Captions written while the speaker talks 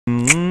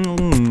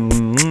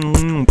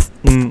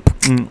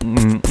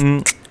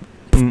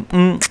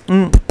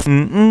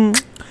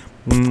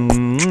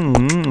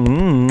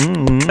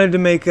wanted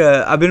to make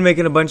a, I've been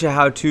making a bunch of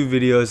how-to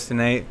videos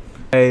tonight.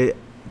 I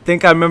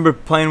think I remember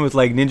playing with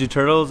like Ninja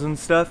Turtles and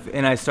stuff,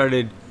 and I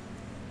started,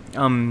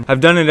 I've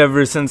done it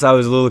ever since I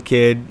was a little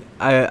kid.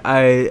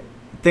 I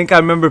think I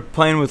remember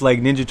playing with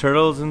like Ninja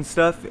Turtles and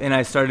stuff, and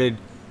I started,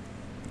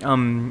 I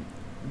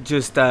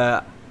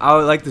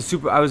would like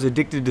I was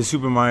addicted to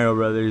Super Mario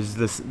Brothers,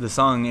 the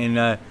song,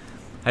 and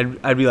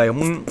I'd be like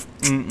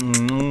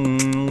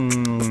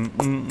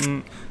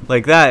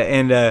like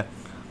that,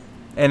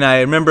 and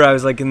I remember I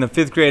was like in the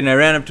 5th grade, and I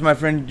ran up to my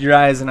friend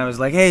Urias, and I was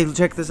like, hey,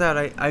 check this out,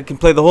 I can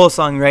play the whole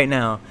song right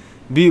now,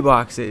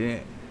 beatbox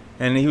it,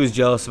 and he was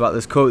jealous about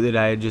this quote that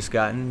I had just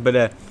gotten.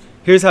 But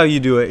here's how you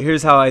do it.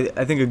 Here's how I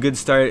think a good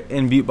start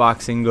in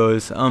beatboxing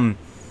goes.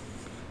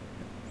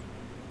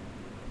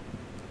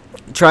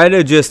 Try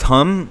to just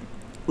hum,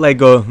 like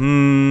go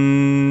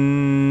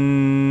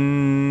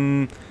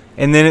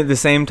and then at the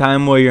same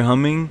time while you're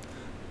humming,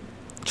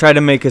 try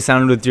to make a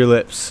sound with your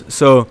lips.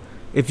 So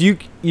if you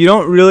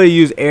don't really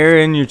use air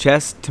in your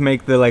chest to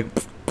make the like,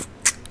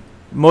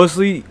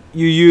 mostly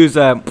you use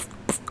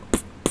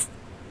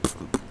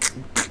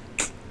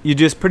you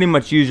just pretty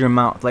much use your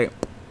mouth. Like,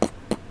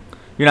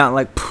 you're not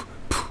like,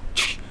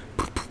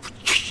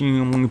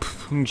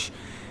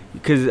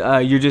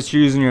 because you're just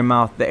using your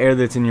mouth, the air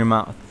that's in your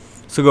mouth.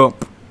 So go,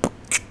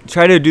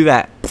 try to do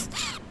that.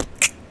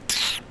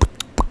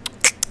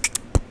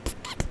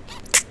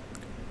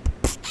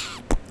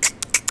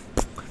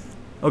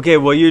 Okay,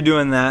 while you're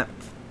doing that,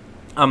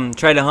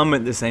 try to hum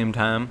at the same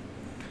time.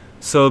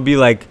 So it'll be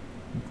like,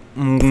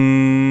 and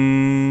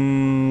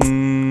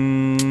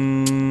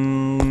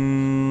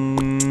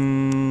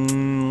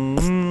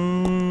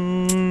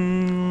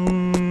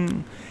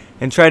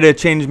try to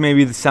change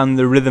maybe the sound,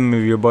 the rhythm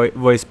of your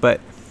voice, but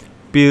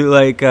be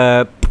like,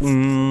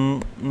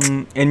 and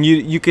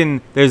you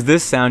can, there's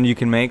this sound you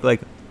can make, like,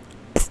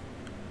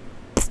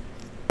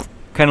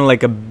 kind of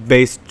like a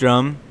bass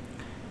drum.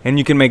 And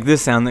you can make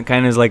this sound that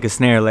kind of is like a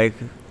snare, like,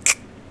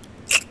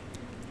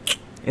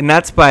 and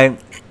that's by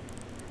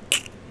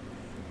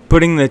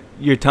putting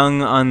your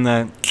tongue on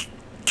the,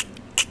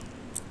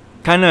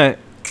 kind of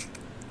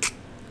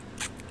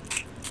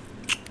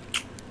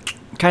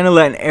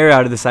letting air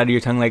out of the side of your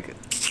tongue. Like,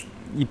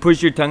 you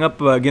push your tongue up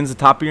against the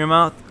top of your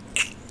mouth,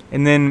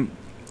 and then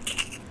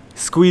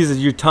squeeze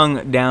your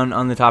tongue down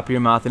on the top of your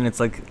mouth, and it's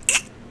like,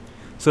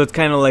 so it's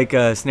kind of like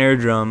a snare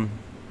drum,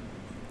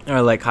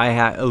 or like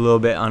hi-hat a little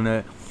bit on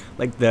a,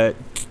 like the,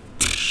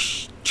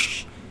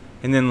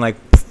 and then like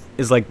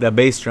is like the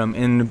bass drum,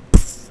 and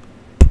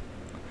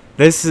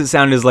this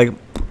sound is like,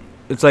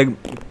 it's like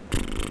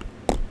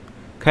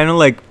kind of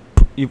like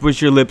you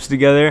push your lips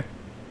together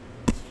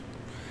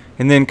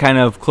and then kind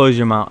of close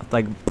your mouth,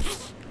 like,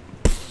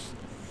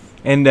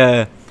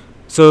 and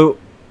so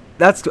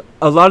that's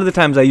a lot of the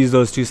times I use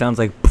those two sounds,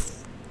 like,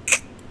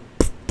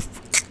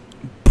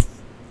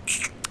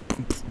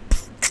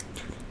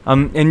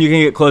 and you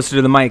can get closer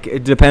to the mic.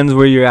 It depends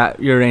where you're at,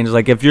 your range.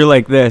 Like, if you're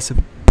like this,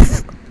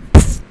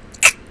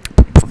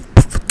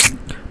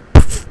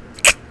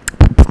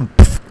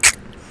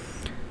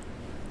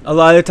 a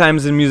lot of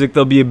times in music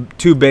there'll be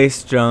two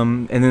bass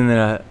drum and then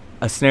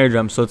a snare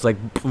drum, so it's like,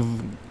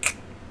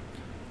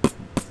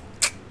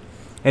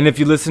 and if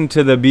you listen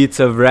to the beats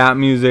of rap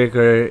music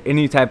or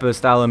any type of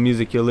style of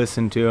music you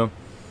listen to,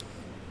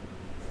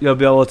 you'll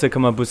be able to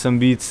come up with some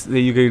beats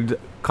that you could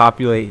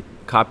copulate.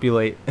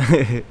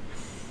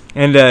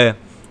 And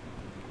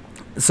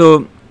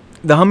so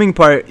the humming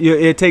part,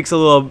 it takes a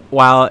little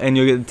while, and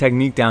you'll get the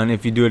technique down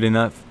if you do it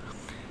enough.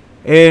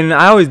 And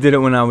I always did it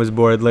when I was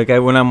bored. Like,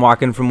 when I'm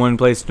walking from one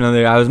place to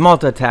another, I was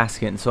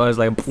multitasking. So I was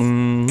like,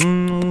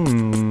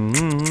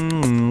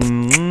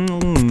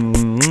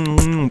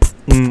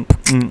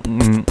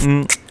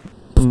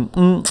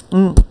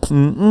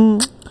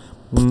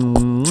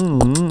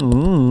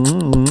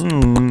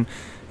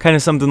 kind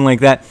of something like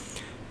that.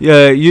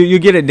 You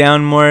get it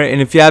down more.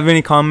 And if you have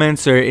any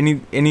comments or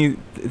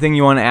anything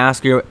you want to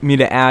ask or me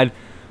to add,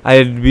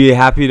 I'd be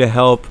happy to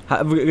help.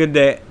 Have a good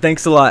day.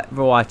 Thanks a lot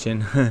for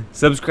watching.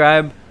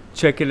 Subscribe,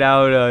 check it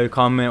out,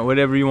 comment,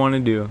 whatever you want to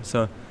do.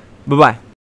 So, bye-bye.